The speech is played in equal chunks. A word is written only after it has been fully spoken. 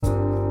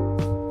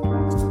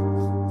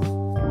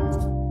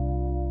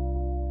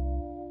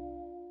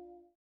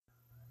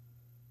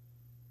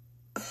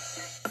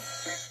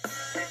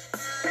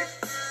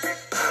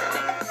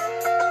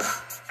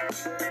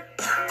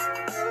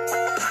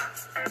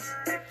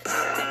Hey,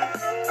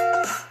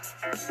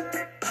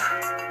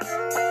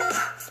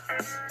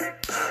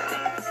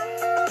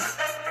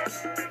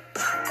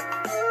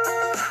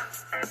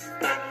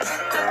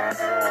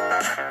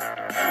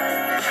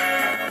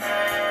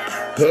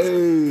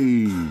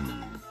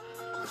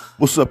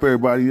 what's up,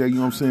 everybody? You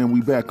know what I'm saying?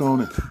 We back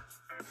on it.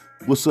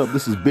 What's up?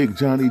 This is Big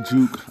Johnny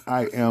Juke.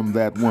 I am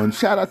that one.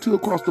 Shout out to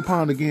Across the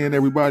Pond again,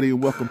 everybody,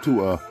 and welcome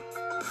to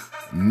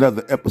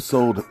another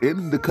episode of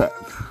In the Cut.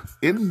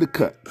 In the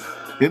Cut.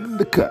 In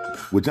the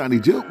Cut with Johnny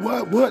Juke.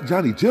 What?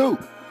 Johnny Juke.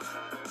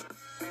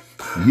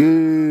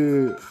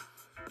 Yeah.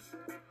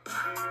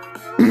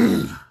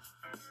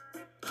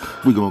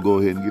 We're going to go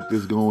ahead and get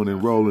this going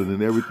and rolling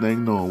and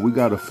everything known. We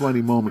got a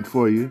funny moment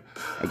for you.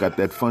 I got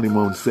that funny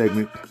moment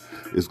segment.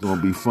 It's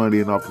going to be funny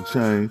and off the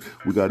chain.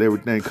 We got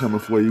everything coming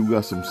for you. We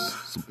got some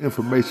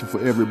information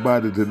for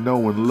everybody to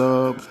know and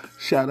love.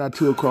 Shout out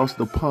to Across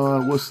the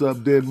Pond. What's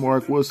up,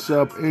 Denmark? What's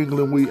up,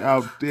 England? We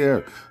out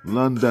there.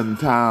 London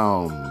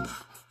town.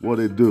 What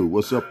it do?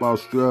 What's up,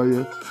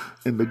 Australia?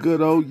 And the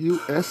good old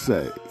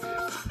USA.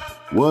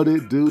 What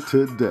it do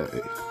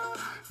today?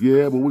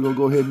 Yeah, but we're going to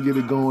go ahead and get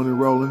it going and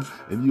rolling,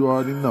 and you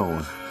already know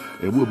it.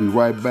 And we'll be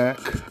right back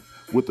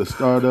with the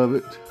start of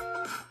it,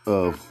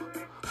 of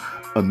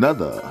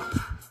another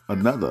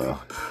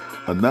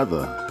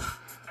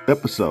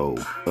episode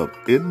of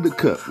In the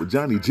Cut with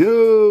Johnny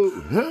Joe.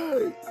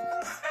 Hey!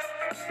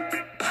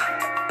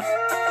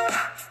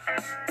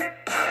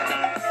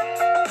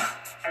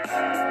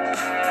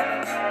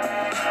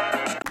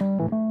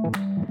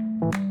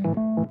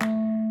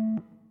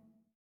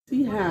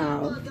 See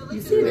how?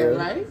 You see that,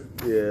 right?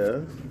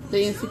 Yeah.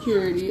 The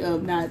insecurity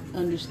of not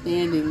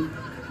understanding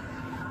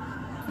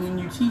when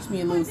you teach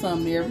me a little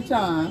something every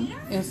time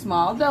in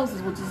small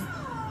doses, which is,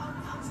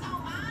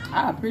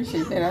 I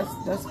appreciate that.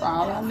 That's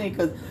all I need,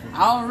 because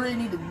I don't really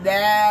need to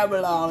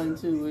dabble all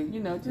into it.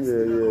 You know, just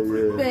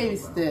baby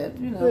steps.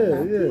 You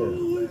know,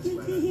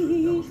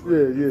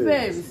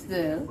 baby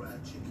steps.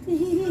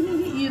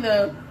 You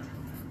know,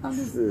 I'm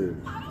just,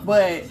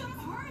 but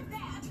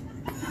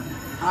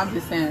I'm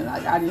just saying,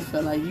 like, I just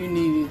felt like you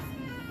needed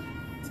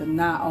to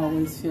not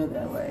always feel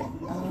that way.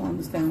 I don't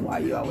understand why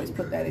you always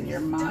put that in your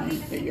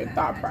mind, in your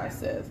thought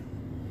process,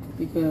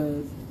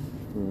 because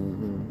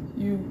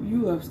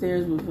you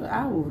upstairs with,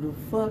 I would have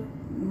fucked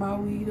my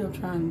weed up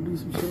trying to do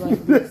some shit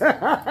like this. You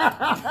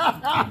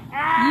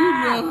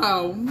know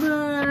how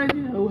much,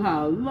 you know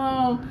how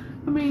long.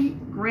 I mean,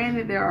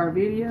 granted, there are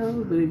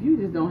videos, but if you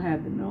just don't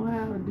have the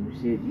know-how to do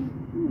shit, you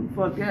can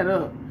fuck that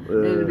up.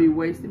 And it'll be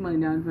wasting money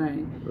down the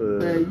drain.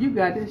 But you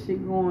got that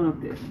shit going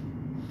up there.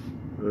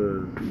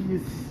 You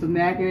just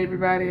snacking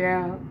everybody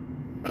out.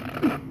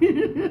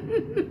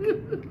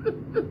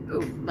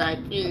 Snack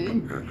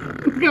king.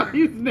 Got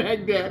you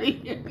snack daddy.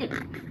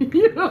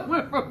 You know,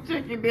 went from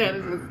chicken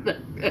daddy to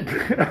snack daddy.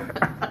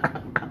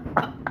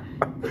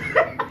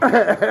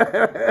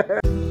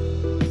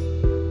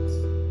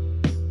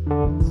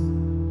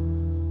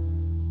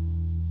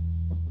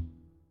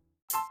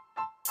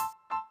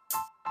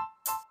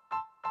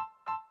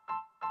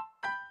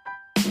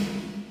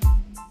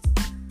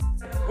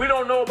 We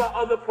don't know about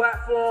other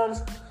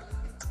platforms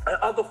and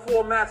other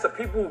formats of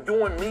people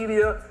doing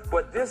media,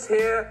 but this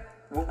here,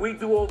 what we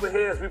do over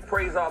here is we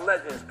praise our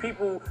legends.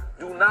 People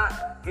do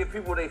not give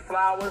people their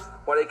flowers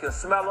where they can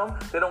smell them.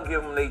 They don't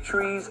give them their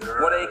trees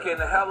where they can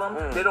inhale them.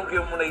 They don't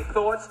give them their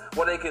thoughts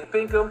where they can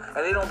think them.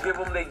 And they don't give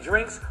them their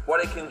drinks where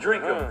they can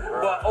drink them.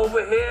 But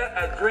over here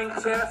at Drink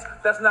Champs,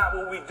 that's not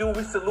what we do.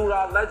 We salute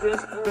our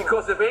legends,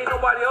 because if ain't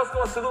nobody else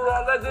gonna salute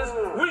our legends,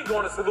 we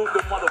gonna salute the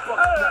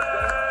motherfuckers.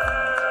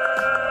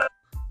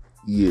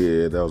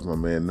 Yeah, that was my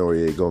man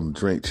Noriega on the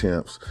Drink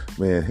Champs.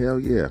 Man, hell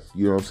yeah.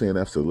 You know what I'm saying?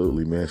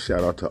 Absolutely, man.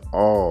 Shout out to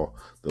all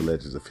the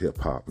legends of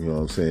hip-hop. You know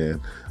what I'm saying?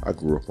 I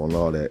grew up on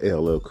all that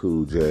LL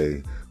Cool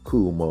J,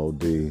 Kool Moe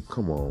Dee.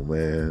 Come on,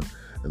 man.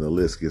 And the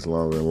list gets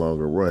longer and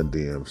longer. Run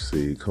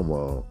DMC. Come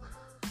on.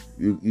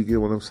 You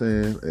get what I'm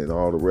saying? And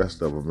all the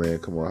rest of them, man.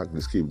 Come on, I can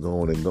just keep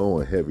going and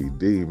going. Heavy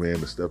D, man.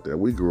 The stuff that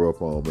we grew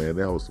up on, man.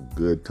 That was some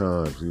good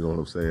times. You know what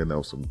I'm saying? That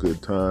was some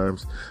good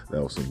times.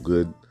 That was some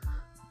good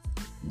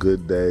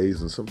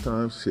days. And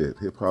sometimes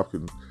hip hop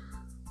can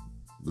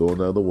go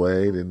another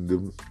way. Then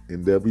the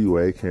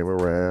NWA came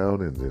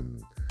around, and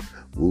then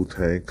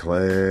Wu-Tang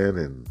Clan,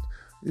 and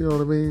you know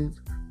what I mean,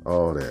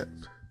 all that,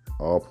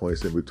 all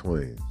points in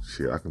between.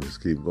 I can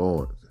just keep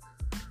going,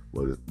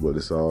 but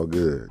it's all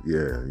good.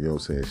 Yeah, you know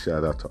what I'm saying?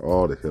 Shout out to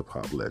all the hip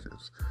hop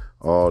legends,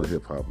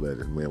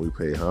 man. We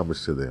pay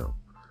homage to them.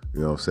 You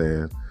know what I'm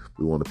saying?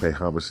 We want to pay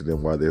homage to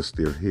them while they're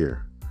still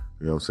here.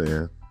 You know what I'm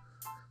saying?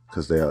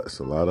 Because it's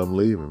a lot of them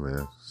leaving,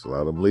 man. It's a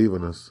lot of them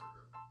leaving us.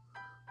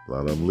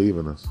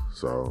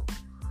 So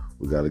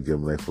we got to give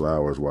them their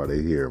flowers while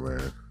they're here,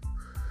 man.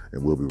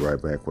 And we'll be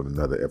right back with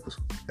another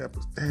episode.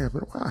 Damn,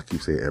 man, why I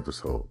keep saying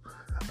episode?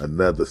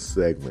 Another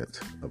segment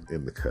of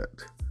In the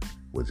Cut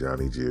with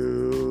Johnny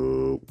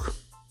Juke.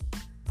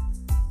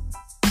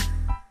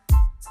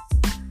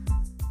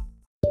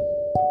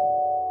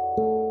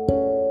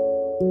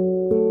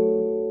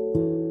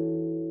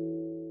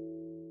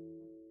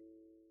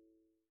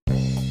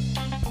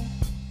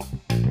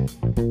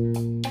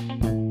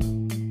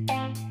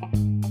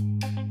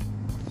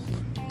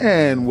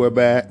 And we're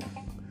back.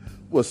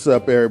 What's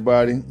up,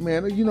 everybody?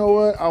 Man, you know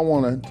what? I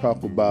want to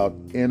talk about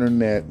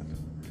internet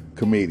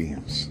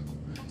comedians.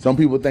 Some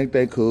people think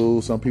they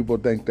cool. Some people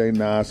think they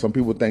not. Some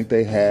people think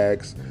they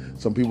hacks.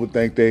 Some people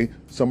think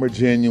some are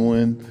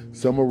genuine.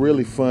 Some are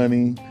really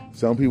funny.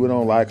 Some people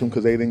don't like them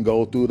because they didn't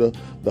go through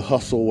the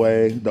hustle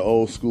way, the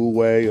old school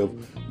way of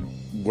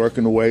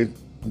working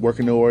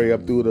their way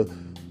up through the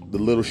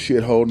little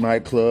shithole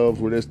nightclubs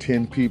where there's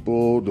 10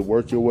 people to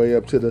work your way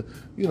up to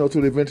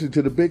eventually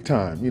to the big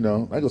time. I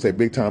ain't gonna say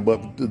big time,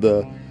 but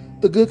the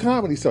good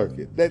comedy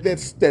circuit.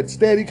 That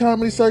steady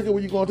comedy circuit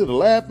where you going to the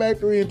Laugh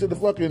Factory and to the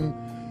fucking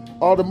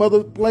all the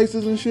other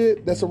places and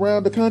shit that's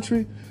around the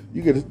country.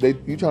 You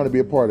trying to be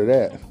a part of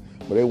that.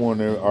 But they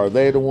wonder, are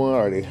they the one?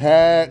 Are they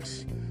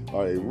hacks?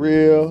 Are they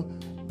real?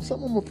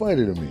 Some of them are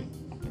funny to me.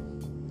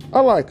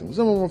 I like them.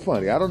 Some of them are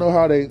funny. I don't know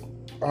how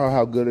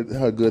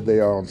good they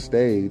are on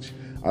stage.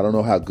 I don't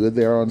know how good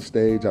they are on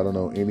stage. I don't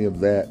know any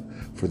of that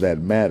for that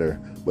matter.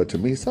 But to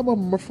me, some of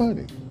them are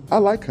funny. I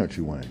like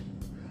Country Wayne.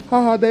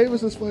 Ha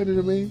Davis is funny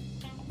to me.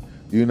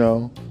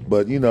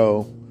 But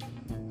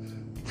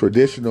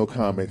traditional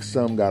comics,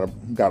 some got a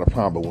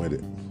problem with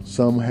it.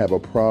 Some have a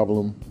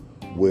problem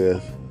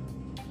with,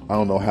 I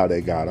don't know how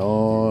they got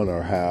on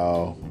or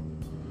how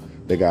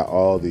they got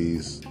all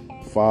these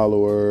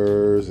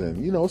followers,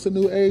 and it's a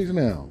new age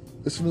now.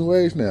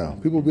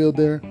 People build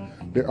their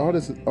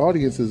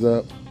audiences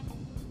up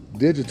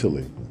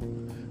digitally.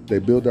 They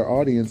build their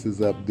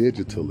audiences up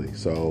digitally.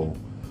 So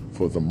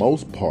for the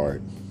most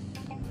part,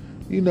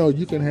 you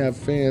can have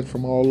fans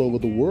from all over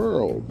the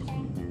world,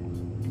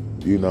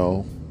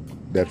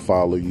 that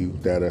follow you,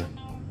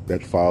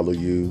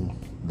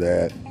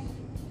 that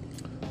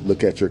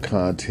look at your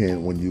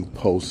content when you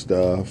post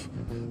stuff,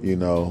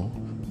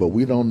 but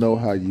we don't know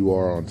how you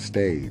are on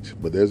stage.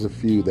 But there's a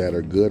few that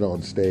are good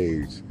on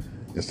stage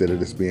instead of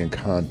just being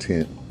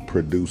content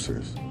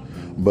producers.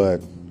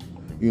 But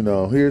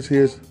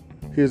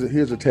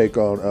here's a take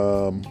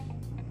on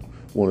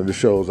one of the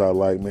shows I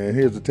like, man.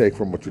 Here's a take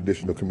from a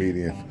traditional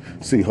comedian,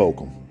 C.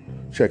 Holcomb.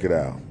 Check it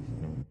out.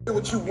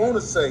 What you want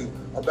to say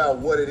about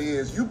what it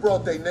is. You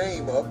brought their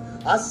name up.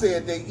 I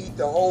said they eat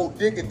the whole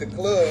dick at the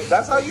club.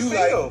 That's how you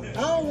feel. Like,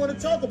 I don't want to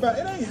talk about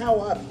it. It ain't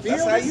how I feel.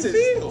 That's how you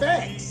feel.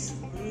 Facts.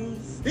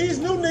 These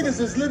new niggas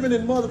is living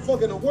in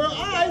motherfucking the world.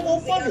 I ain't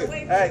gonna fuck it.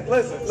 Hey,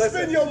 listen.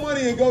 Spend your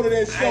money and go to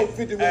that show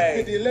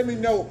 5150 and let me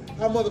know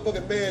how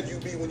motherfucking mad you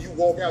be when you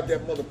walk out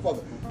that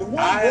motherfucker. The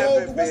one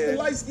what's the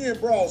light skinned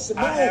broad?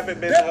 Simone. I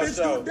haven't been to her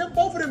show.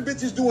 Both of them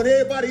bitches doing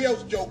everybody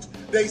else jokes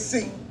they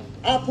see.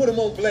 I'll put them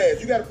on blast.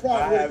 You got a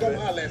problem with it, come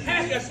holler at me.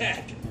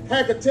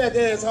 Hack attack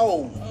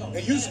assholes.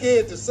 And you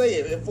scared to say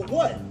it. And for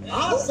what?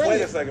 I'll say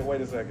Wait it. a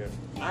second.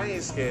 I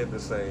ain't scared to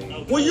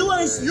say. Well, you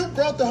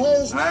brought the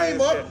hoes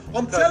name up.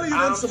 I'm telling you,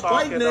 them some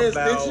fighting ass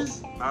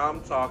bitches.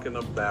 I'm talking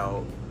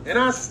about. And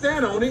I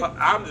stand on it.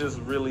 I'm just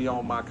really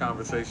on my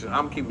conversation.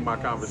 I'm keeping my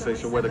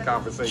conversation where the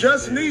conversation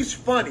Just is. Niche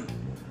funny.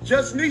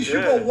 Just Niche,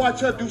 you gonna watch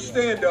her do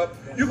stand up.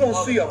 You gonna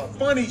see a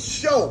funny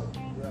show.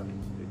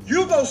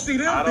 You gonna see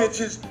them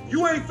bitches.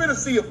 You ain't finna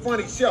see a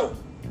funny show.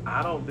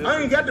 I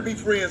ain't got to be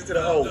friends to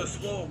the hoes.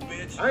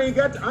 I ain't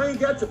got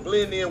to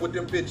blend in with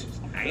them bitches.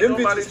 Them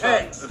bitches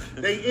hacks.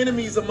 They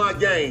enemies of my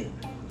game.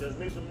 Just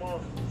need some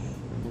more.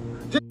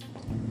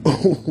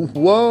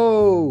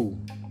 Whoa.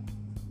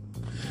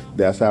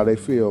 That's how they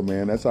feel,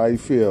 man. That's how you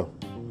feel.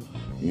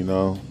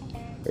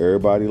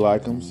 Everybody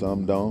like them,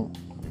 some don't.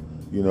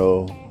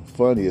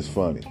 Funny is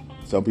funny.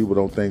 Some people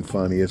don't think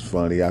funny is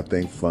funny. I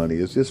think funny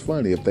is just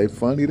funny. If they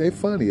funny, they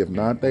funny. If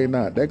not, they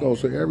not. That goes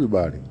for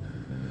everybody.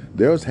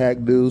 There's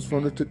hack dudes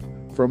from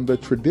the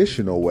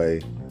traditional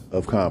way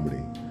of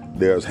comedy.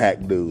 There's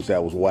hack dudes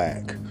that was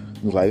whack.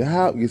 It was like,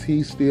 how is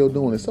he still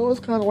doing it? So it's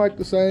kind of like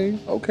the same.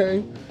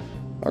 Okay,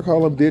 I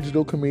call them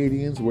digital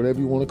comedians, whatever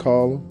you want to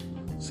call them.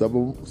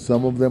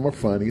 Some of them are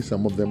funny,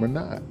 some of them are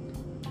not.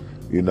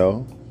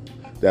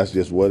 That's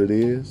just what it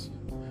is,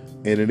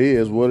 and it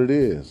is what it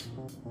is.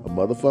 A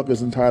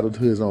motherfucker's entitled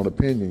to his own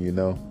opinion,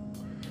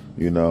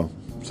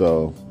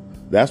 So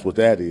that's what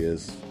that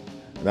is.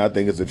 And I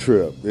think it's a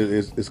trip.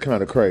 It's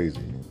kind of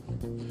crazy,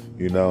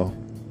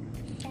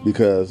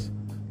 because,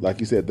 like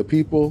you said, the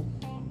people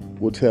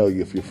will tell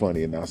you if you're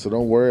funny or not. So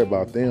don't worry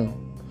about them.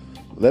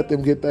 Let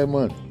them get their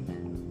money.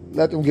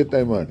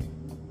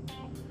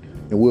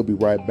 And we'll be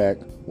right back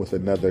with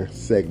another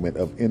segment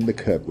of In the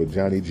Cut with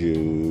Johnny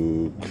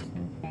Juke.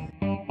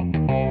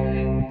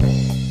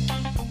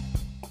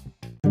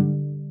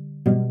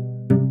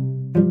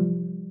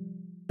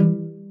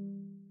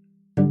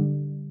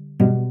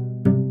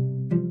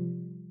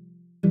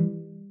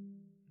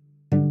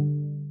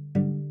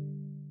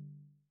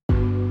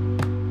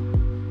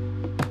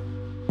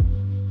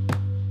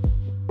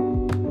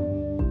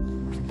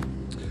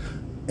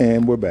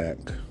 And we're back.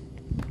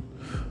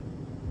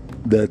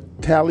 The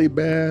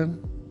Taliban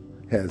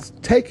has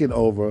taken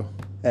over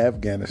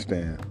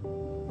Afghanistan.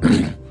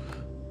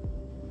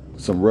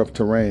 Some rough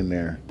terrain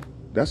there.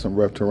 That's some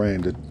rough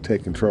terrain to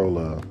take control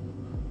of.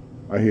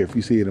 Right here, if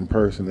you see it in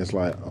person, it's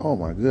like, oh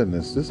my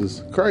goodness, this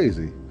is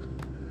crazy.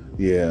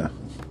 Yeah,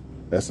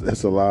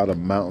 That's a lot of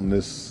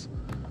mountainous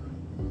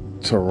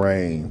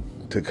terrain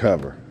to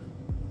cover,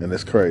 and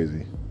it's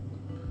crazy.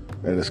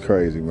 And it's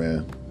crazy,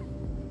 man.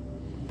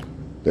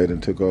 They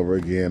done took over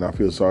again. I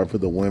feel sorry for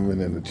the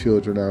women and the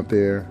children out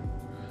there.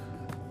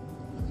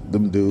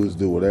 Them dudes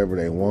do whatever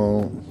they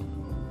want.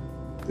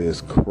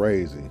 It's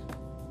crazy.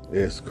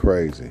 It's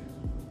crazy.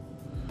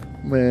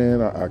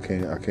 Man, I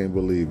can't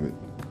believe it.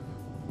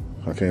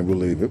 I can't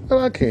believe it. But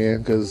I can,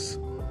 because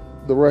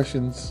the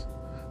Russians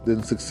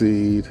didn't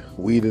succeed.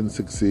 We didn't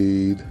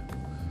succeed.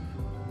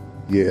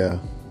 Yeah.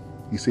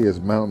 You see as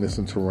mountainous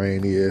and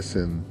terraneous,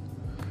 and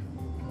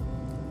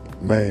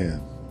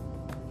man,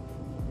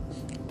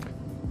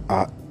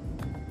 I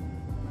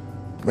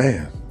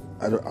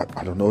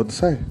don't know what to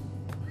say.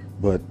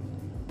 But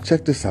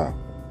check this out.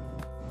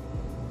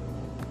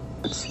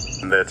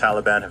 The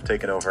Taliban have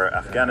taken over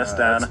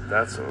Afghanistan.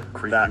 That's a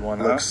creepy that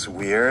one. Looks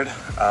weird.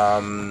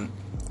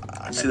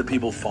 See the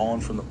people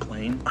falling from the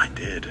plane? I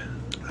did.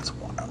 That's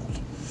wild.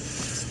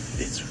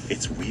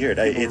 It's weird.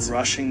 It's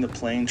rushing the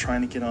plane,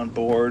 trying to get on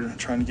board,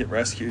 trying to get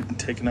rescued and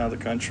taken out of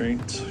the country.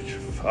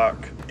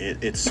 Fuck.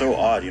 It's so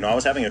odd. I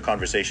was having a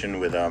conversation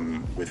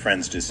with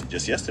friends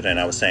just yesterday, and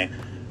I was saying,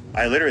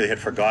 I literally had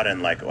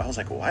forgotten. I was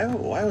like,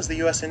 why was the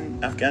U.S.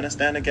 in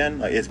Afghanistan again?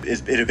 Like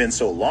it had been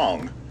so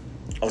long.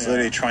 I was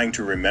literally trying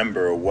to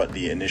remember what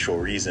the initial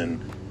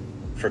reason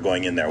for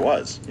going in there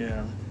was.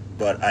 Yeah.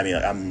 But I mean,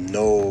 I'm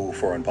no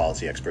foreign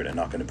policy expert and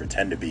not going to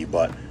pretend to be,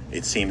 but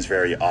it seems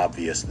very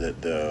obvious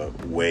that the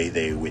way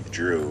they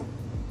withdrew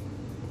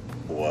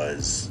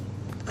was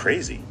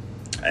crazy,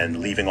 and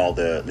leaving all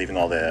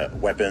the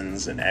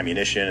weapons and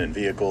ammunition and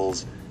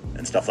vehicles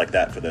and stuff like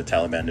that for the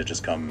Taliban to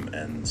just come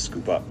and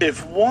scoop up.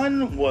 If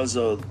one was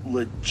a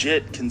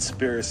legit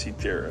conspiracy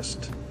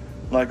theorist,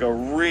 like a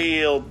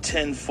real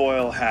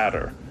tinfoil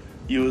hatter,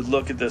 you would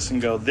look at this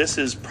and go, this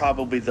is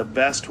probably the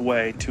best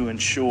way to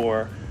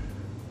ensure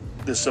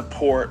the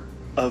support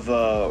of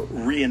a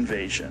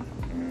reinvasion.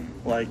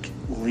 Like,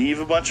 leave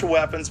a bunch of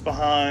weapons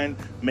behind,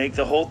 make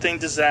the whole thing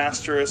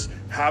disastrous,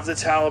 have the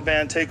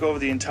Taliban take over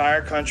the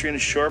entire country in a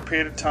short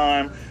period of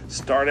time,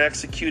 start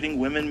executing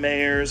women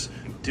mayors,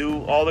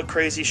 do all the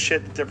crazy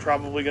shit that they're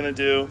probably going to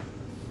do,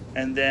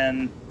 and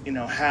then,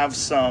 have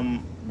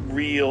some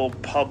real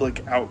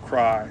public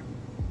outcry.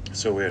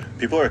 So weird.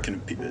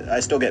 I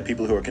still get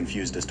people who are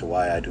confused as to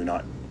why I do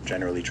not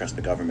generally trust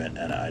the government,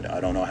 and I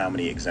don't know how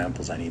many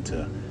examples I need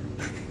to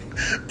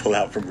pull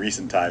out from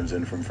recent times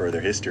and from further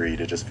history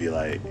to just be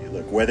like,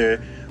 look,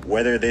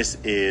 whether this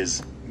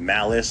is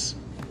malice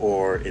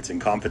or it's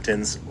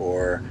incompetence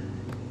or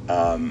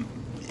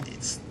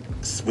it's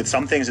with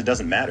some things it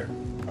doesn't matter.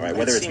 All right,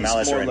 whether it's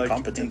malice or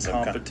incompetence.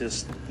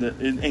 Incompetence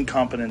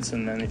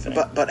in anything.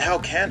 But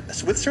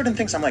with certain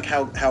things I'm like,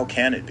 how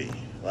can it be?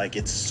 Like,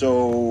 it's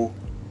so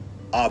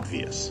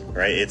obvious,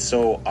 right? It's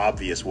so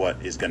obvious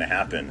what is going to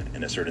happen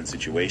in a certain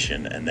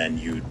situation, and then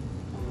you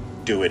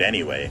do it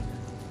anyway.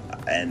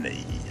 And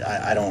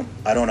I don't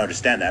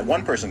understand that.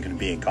 One person can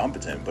be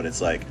incompetent, but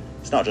it's like,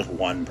 it's not just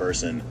one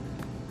person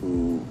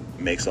who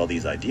makes all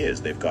these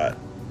ideas. They've got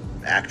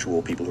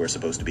actual people who are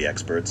supposed to be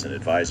experts and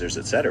advisors,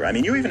 etc. I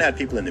mean, you even had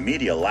people in the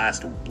media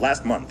last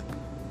month,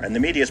 and the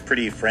media is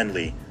pretty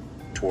friendly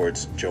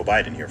towards Joe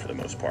Biden here for the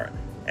most part.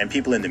 And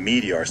people in the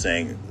media are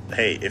saying,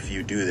 hey, if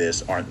you do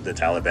this, aren't the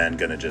Taliban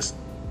going to just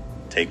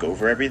take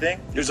over everything?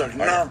 He's like,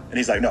 no. And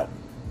he's like, no.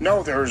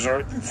 No, there's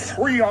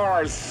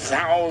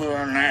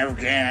 300,000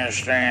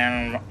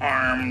 Afghanistan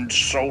armed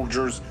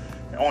soldiers,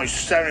 only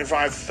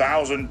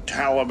 75,000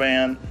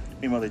 Taliban.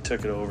 Meanwhile, they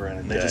took it over in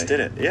a day. They just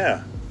did it,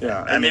 yeah.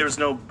 Yeah, and there was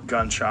no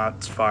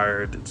gunshots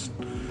fired.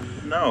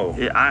 No.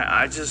 Yeah,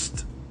 I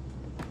just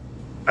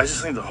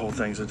think the whole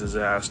thing's a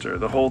disaster.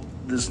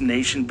 This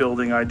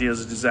nation-building idea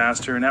is a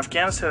disaster, and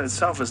Afghanistan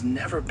itself has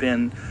never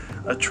been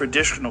a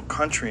traditional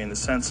country in the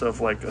sense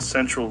of like a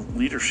central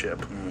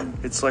leadership.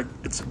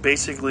 It's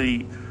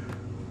basically,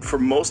 for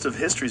most of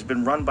history, has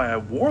been run by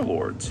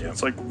warlords. Yeah.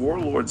 It's like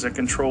warlords that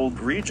controlled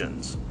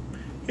regions.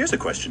 Here's a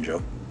question,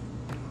 Joe.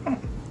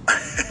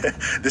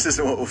 This is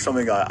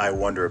something I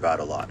wonder about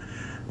a lot,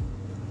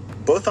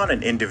 both on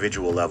an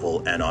individual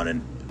level and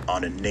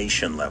on a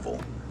nation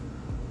level.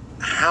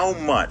 How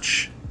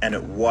much and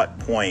at what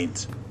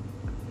point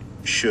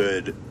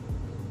should,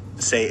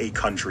 say, a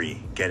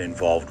country get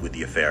involved with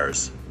the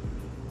affairs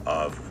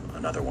of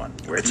another one?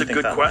 It's a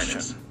good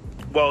question.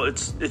 Well,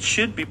 it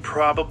should be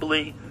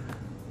probably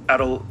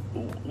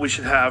we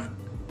should have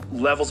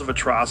levels of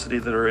atrocity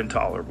that are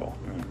intolerable,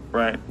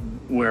 right?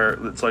 Where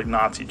it's like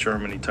Nazi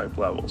Germany type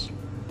levels.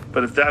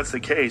 But if that's the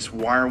case,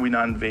 why are we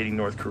not invading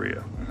North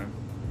Korea?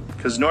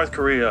 Because North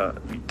Korea,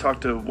 if you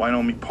talk to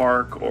Wyoming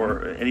Park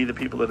or any of the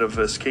people that have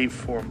escaped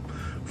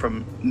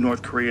from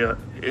North Korea,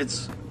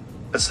 it's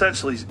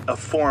essentially a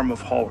form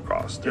of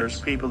Holocaust.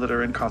 There's people that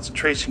are in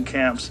concentration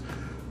camps.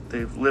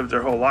 They've lived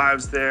their whole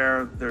lives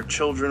there. Their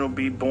children will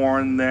be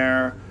born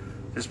there.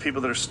 There's people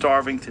that are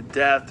starving to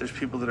death. There's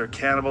people that are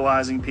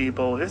cannibalizing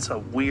people. It's a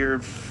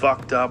weird,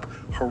 fucked up,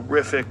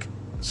 horrific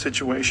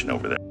situation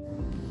over there.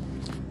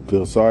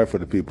 Feel sorry for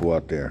the people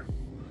out there.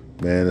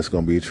 man, it's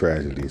going to be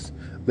tragedies.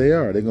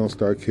 They're going to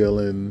start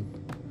killing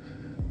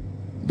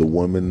the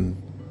women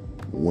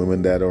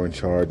that are in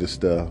charge of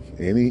stuff.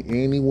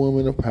 Any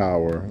woman of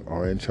power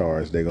are in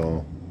charge. They're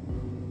going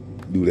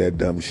to do that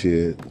dumb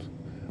shit.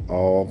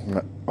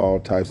 All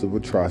types of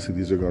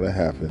atrocities are going to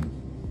happen.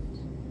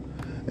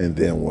 And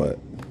then what?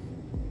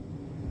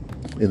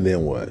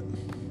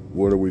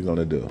 What are we going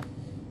to do?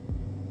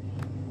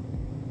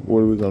 What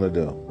are we going to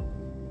do?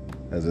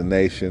 As a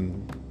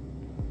nation,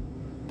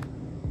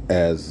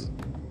 as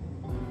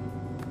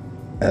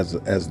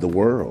the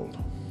world,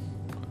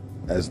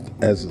 as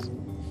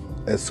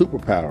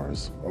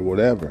superpowers or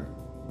whatever.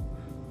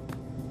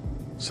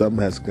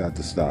 Something has got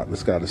to stop.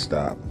 It's got to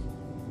stop.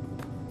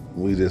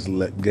 We just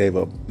gave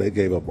up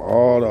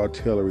all the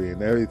artillery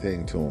and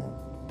everything to them.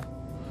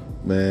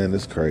 Man,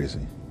 it's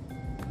crazy.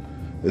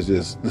 It's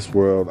just, this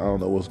world, I don't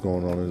know what's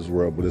going on in this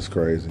world, but it's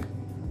crazy.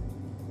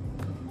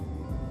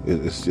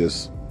 It's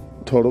just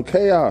total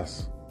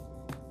chaos.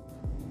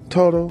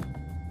 Total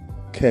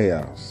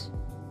chaos.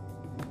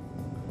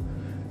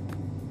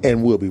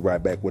 And we'll be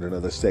right back with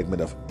another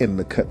segment of In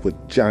the Cut with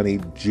Johnny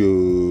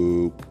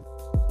Juke.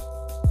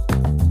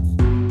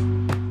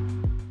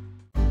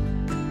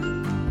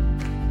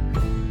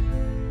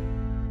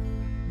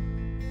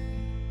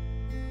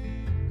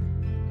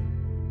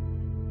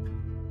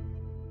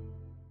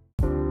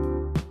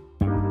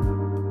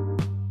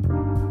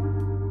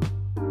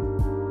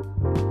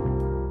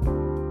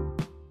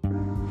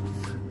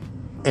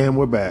 And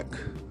we're back.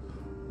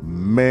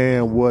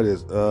 Man, what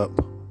is up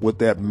with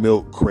that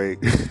milk crate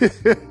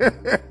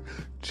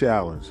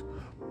challenge?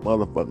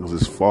 Motherfuckers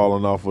is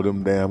falling off of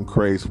them damn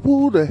crates.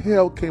 Who the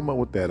hell came up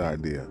with that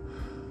idea?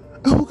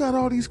 And who got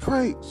all these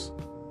crates?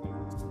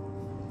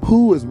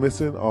 Who is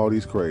missing all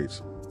these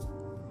crates?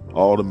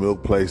 All the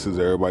milk places,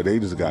 everybody, they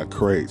just got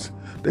crates.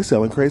 They're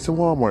selling crates in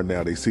Walmart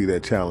now. They see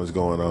that challenge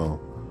going on.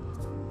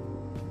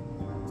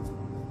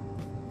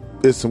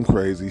 It's some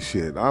crazy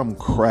shit. I'm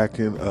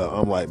cracking up.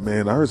 I'm like,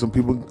 man, I heard some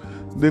people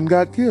then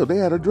got killed. They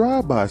had a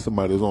drive-by.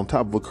 Somebody was on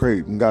top of a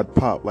crate and got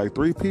popped, like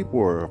 3 people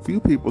or a few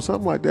people,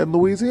 something like that in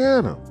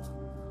Louisiana.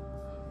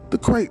 The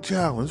crate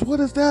challenge. What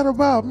is that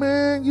about,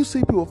 man? You see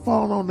people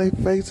falling on their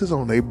faces,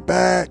 on their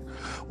back.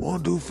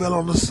 One dude fell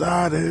on the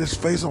side and his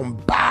face on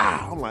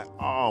bow. I'm like,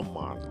 oh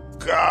my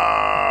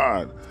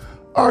God.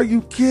 Are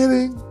you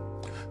kidding?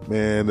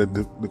 Man,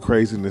 the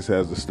craziness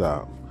has to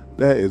stop.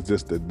 That is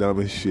just the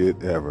dumbest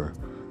shit ever.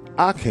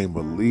 I can't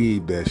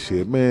believe that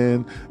shit,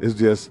 man. It's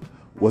just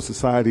what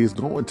society is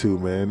going to,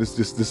 man. It's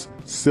just this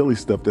silly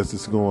stuff that's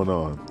just going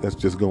on. That's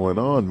just going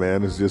on,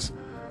 man. It's just,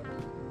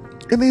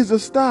 it needs to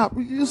stop.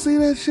 You see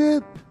that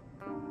shit?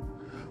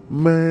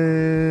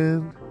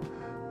 Man.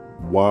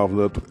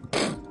 Wobble up.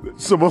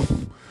 Some of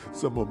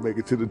them make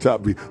it to the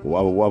top. Be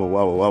wobble, wobble,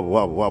 wobble, wobble,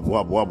 wobble, wobble,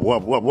 wobble, wobble,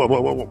 wobble,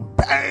 wobble, wobble, wobble.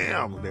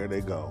 Bam! There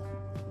they go.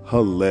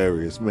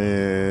 Hilarious,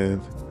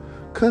 man.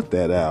 Cut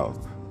that out.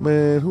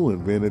 Man, who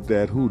invented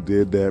that? Who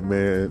did that,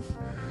 man?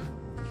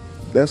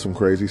 That's some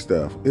crazy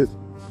stuff.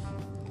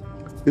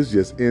 It's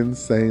just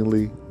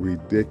insanely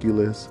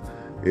ridiculous.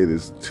 It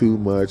is too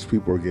much.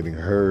 People are getting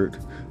hurt.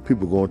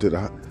 People going to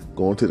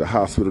the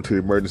hospital, to the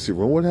emergency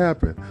room. What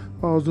happened?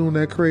 I was doing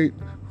that crate,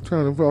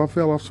 I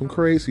fell off some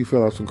crates. He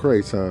fell off some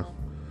crates, huh?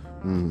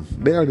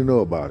 They already know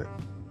about it.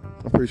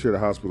 I'm pretty sure the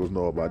hospitals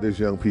know about it. There's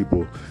young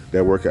people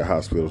that work at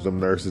hospitals.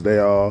 Them nurses, they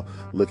all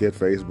look at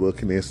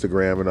Facebook and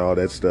Instagram and all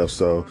that stuff,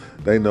 so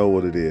they know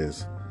what it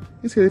is.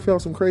 You see, they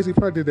felt some crazy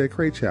part, did that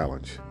crate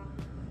challenge.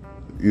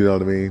 You know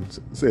what I mean?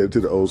 Say it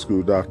to the old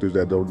school doctors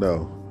that don't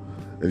know.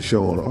 And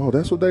showing, oh,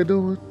 that's what they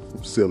doing?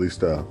 Silly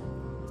stuff.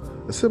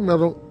 And some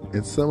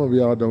of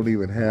y'all don't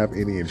even have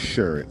any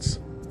insurance.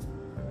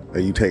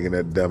 And you taking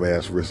that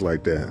dumbass risk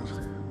like that.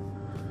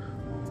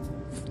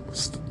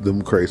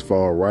 Them crates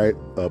fall right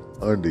up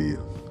under you.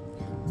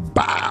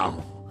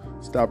 Bow!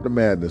 Stop the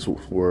madness,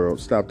 world.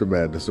 Stop the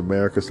madness.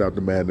 America, stop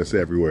the madness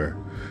everywhere.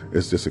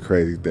 It's just a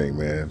crazy thing,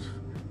 man.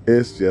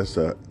 It's just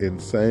an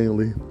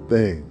insanely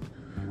thing.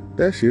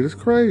 That shit is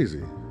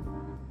crazy.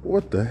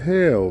 What the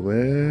hell,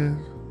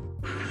 man?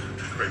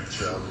 Great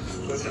challenge.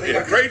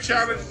 Yeah, great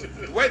challenge.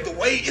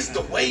 It's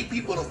the way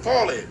people are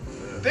falling.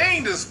 They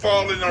ain't just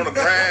falling on the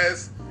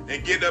grass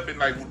and get up and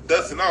like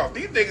dusting off.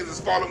 These niggas is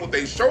falling with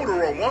their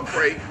shoulder on one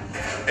crate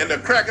and the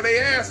crack of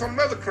their ass on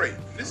another crate.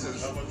 This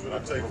is. How much would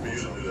it take for you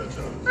to do that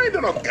challenge? I ain't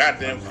doing no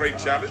goddamn crate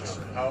challenge.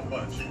 How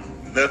much?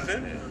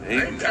 Nothing.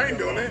 I ain't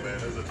doing it.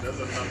 There's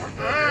a number.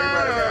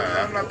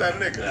 I'm not that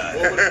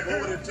nigga.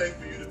 What would it take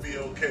for you to be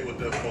okay with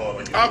that fall?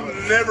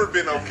 I've never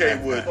been okay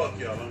with. Fuck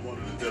y'all. I'm going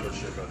to the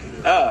dealership after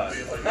this.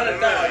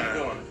 $100. How you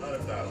doing?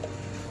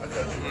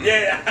 $100.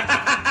 Yeah,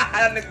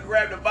 that nigga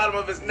grabbed the bottom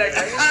of his neck.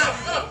 The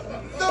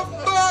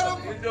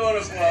bottom. You doing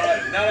it for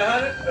not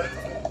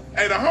 100?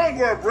 Hey, the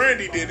homegirl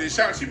Brandy did it.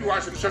 She be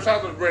watching the show.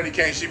 Shout out to Brandy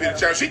Kane. She be the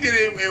child. She did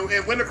it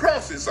and went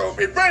across it. So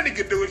if Brandy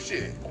could do it,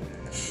 shit.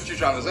 What you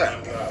trying to say?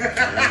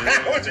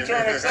 What you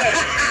trying to say?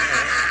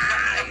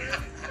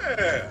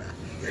 Yeah.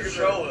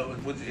 Show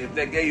if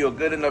they gave you a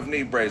good enough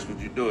knee brace, would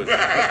you do it?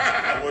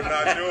 I would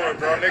not do it,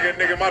 bro.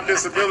 Nigga, my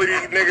disability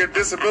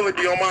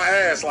be on my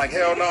ass. Like,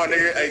 hell no,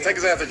 nigga. Hey, take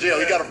his ass to jail.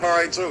 He got a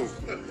fine too.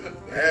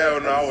 Hell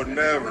no, I would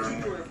never.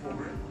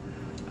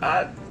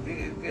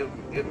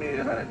 Give me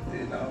 100,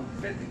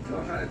 50 to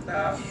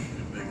 100,000.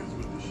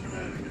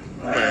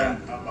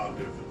 Man, I'm out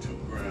there for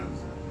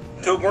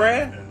 $2,000. 2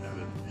 grand?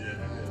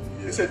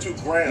 He said 2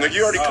 grand. Nigga,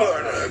 you already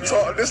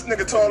this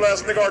nigga tall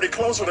ass nigga already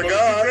closer to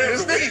God.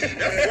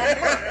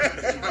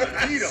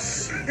 Beat him.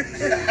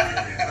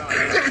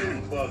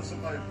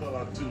 Somebody pull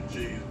out 2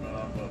 G's, man. I'm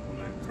up on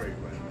that crate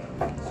right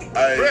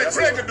now.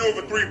 Craig could do it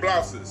for 3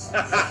 blouses.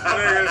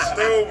 Nigga,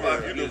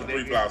 stupid. You do it for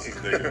 3 blouses,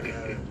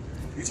 nigga.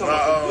 You talking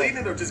about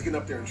completing or just getting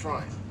up there and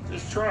trying?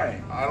 Just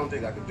trying. I don't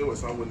think I could do it,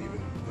 so I wouldn't even.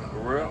 For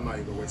real? I'm not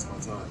even gonna waste my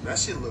time. That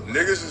shit look.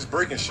 Niggas is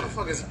breaking shit.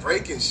 Motherfuckers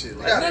breaking shit.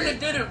 Like, that nigga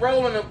did it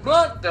rolling a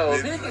blunt though.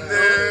 Yeah,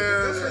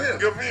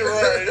 good for you,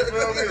 right? You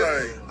feel me?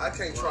 Like, I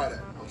can't try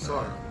that. I'm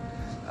sorry.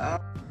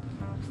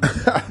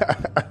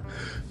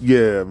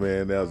 Yeah,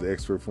 man, that was the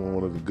expert from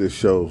one of the good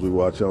shows we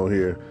watch on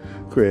here.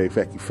 Craig,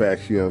 Facky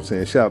Facts, you know what I'm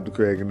saying? Shout out to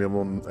Craig and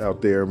them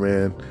out there,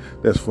 man.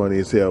 That's funny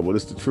as hell, but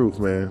it's the truth,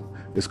 man.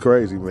 It's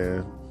crazy,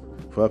 man.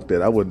 Fuck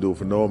that. I wouldn't do it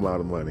for no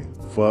amount of money.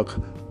 Fuck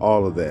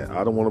all of that.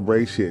 I don't want to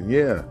break shit. And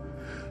yeah,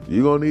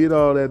 you're going to need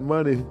all that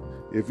money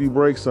if you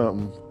break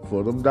something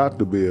for them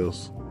doctor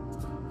bills.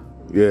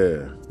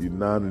 Yeah, you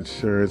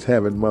non-insurance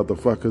having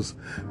motherfuckers.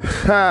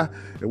 Ha!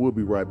 And we'll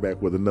be right back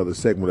with another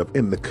segment of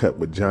In the Cut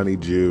with Johnny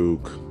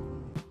Juke.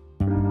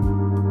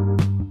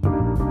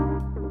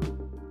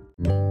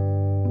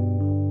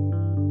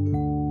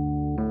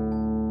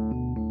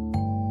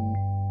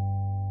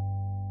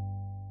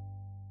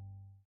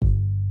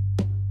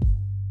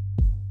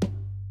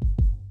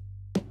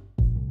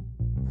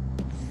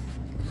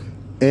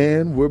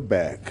 And we're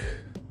back.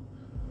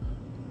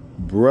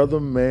 Brother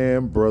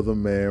man, brother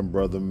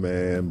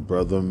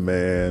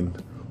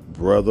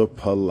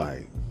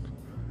polite.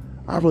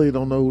 I really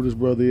don't know who this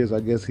brother is. I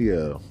guess he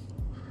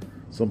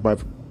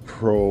somebody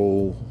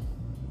pro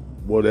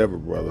whatever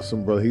brother.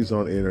 Some brother, he's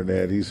on the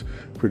internet. He's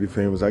pretty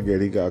famous. I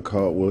get he got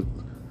caught with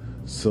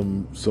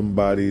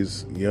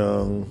somebody's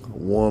young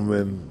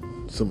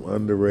woman, some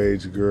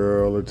underage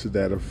girl or to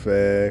that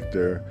effect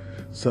or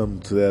something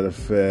to that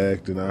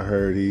effect. And I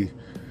heard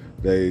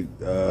they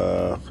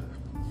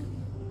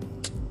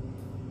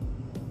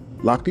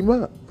locked him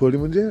up, put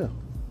him in jail.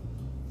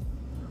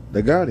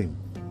 They got him.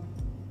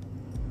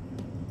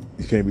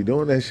 You can't be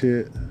doing that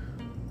shit.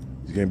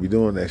 You can't be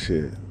doing that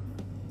shit.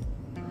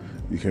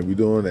 You can't be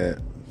doing that.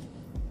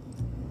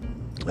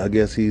 I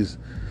guess he's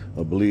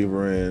a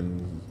believer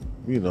in,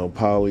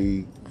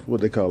 poly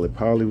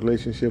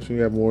relationships when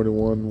you have more than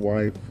one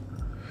wife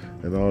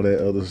and all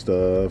that other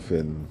stuff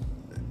and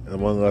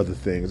among other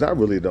things. I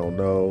really don't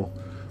know.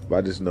 I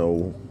just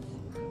know,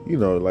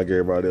 like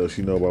everybody else,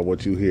 you know about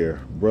what you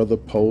hear. Brother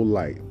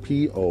Polite,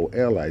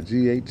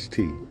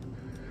 Polight.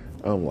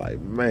 I'm like,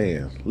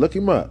 man, look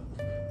him up.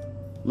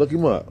 Look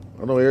him up.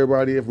 I know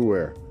everybody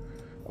everywhere.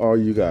 All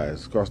you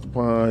guys, across the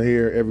pond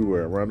here,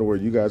 everywhere, around the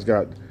world, you guys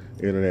got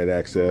internet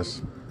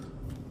access.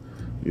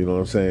 You know what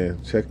I'm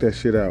saying? Check that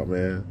shit out,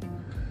 man.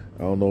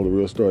 I don't know the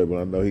real story, but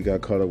I know he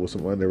got caught up with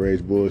some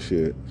underage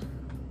bullshit.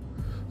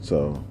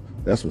 So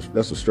that's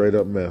a straight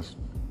up mess.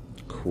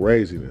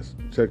 Craziness.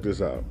 Check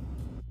this out.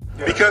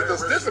 Because the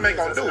system ain't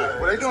gonna do it.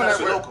 Well, they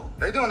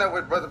doing that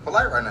with Brother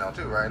Polite right now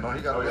too, right? No,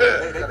 he got.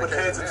 They put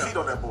hands and feet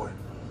on that boy.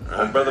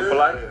 On Brother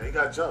Polite? Yeah, he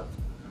got jumped.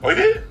 Oh, he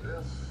did?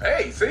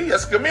 Hey, see,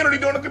 that's community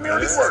doing the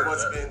community work.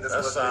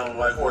 That sounds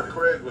like what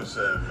Craig was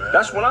saying, man.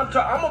 That's what I'm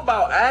talking. I'm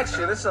about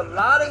action. There's a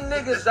lot of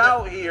niggas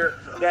out here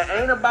that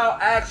ain't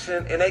about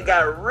action, and they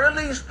got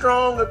really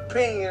strong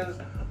opinions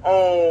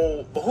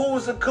on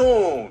who's a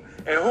coon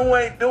and who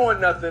ain't doing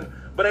nothing,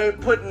 but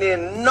ain't putting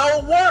in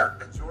no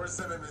work. George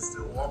Zimmerman's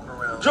still walking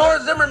around.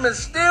 George Zimmerman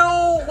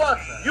still what?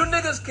 You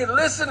niggas can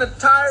listen to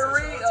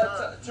Tariq.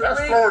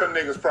 That's Florida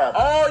niggas' problem.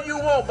 All you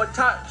want, but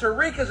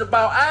Tariq is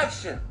about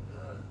action.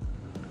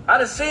 I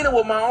done seen it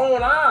with my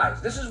own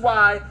eyes. This is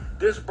why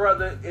this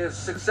brother is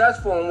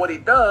successful in what he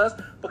does,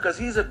 because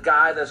he's a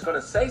guy that's going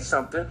to say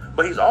something,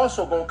 but he's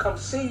also going to come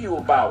see you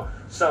about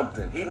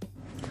something.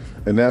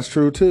 And that's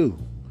true too.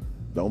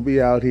 Don't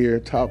be out here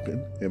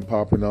talking and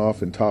popping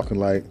off and talking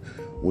like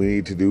we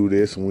need to do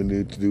this and we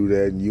need to do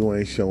that, and you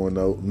ain't showing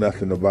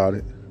nothing about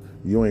it.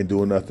 You ain't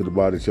doing nothing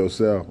about it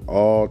yourself.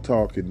 All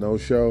talking, no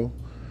show.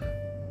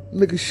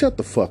 Nigga, shut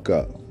the fuck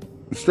up.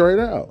 Straight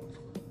out.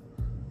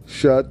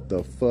 Shut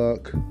the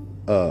fuck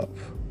up.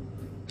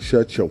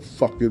 Shut your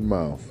fucking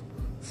mouth.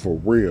 For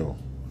real.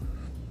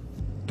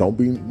 Don't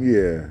be,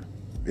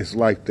 it's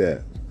like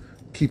that.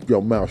 Keep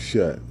your mouth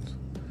shut.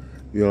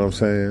 You know what I'm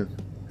saying?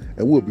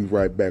 And we'll be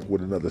right back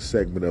with another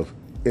segment of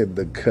In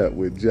the Cut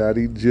with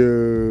Johnny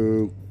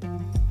Juke.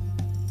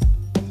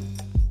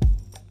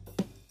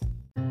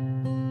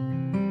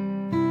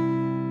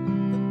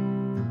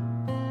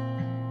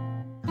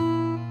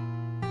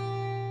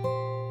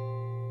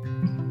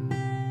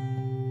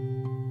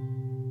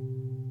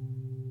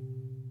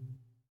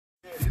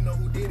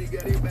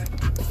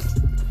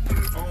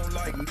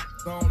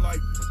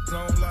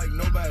 I don't like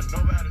nobody.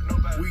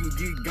 We can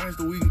get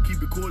gangster, we can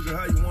keep it cordial.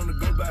 How you wanna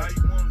go back?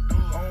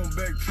 I don't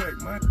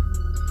backtrack, man.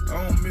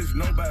 I don't miss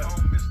nobody.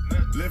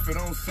 Left it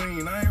on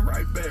scene, I ain't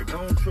right back.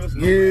 I don't trust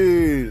nobody.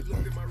 Yeah.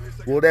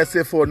 Well, that's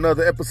it for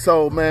another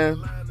episode,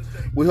 man.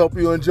 We hope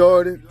you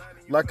enjoyed it,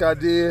 like I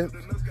did.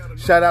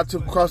 Shout out to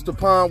Across the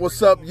Pond.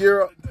 What's up,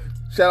 Europe?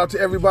 Shout out to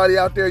everybody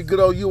out there, good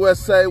old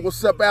USA.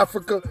 What's up,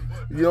 Africa?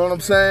 You know what I'm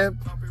saying?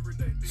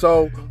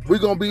 So we're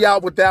going to be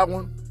out with that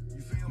one.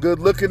 Good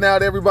looking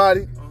out,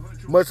 everybody.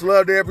 Much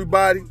love to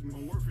everybody.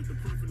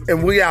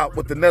 And we out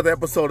with another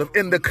episode of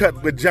In the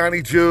Cut with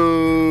Johnny Jude.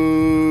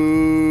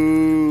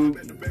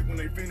 When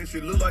they finish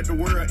it, look like the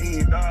world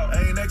end.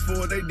 I ain't asked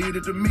for it, they did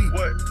it to me.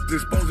 What?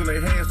 Disposing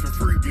their hands for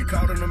free. Get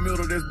caught in the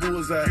middle, that's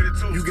bullseye.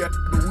 You got,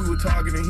 but we were targeting him.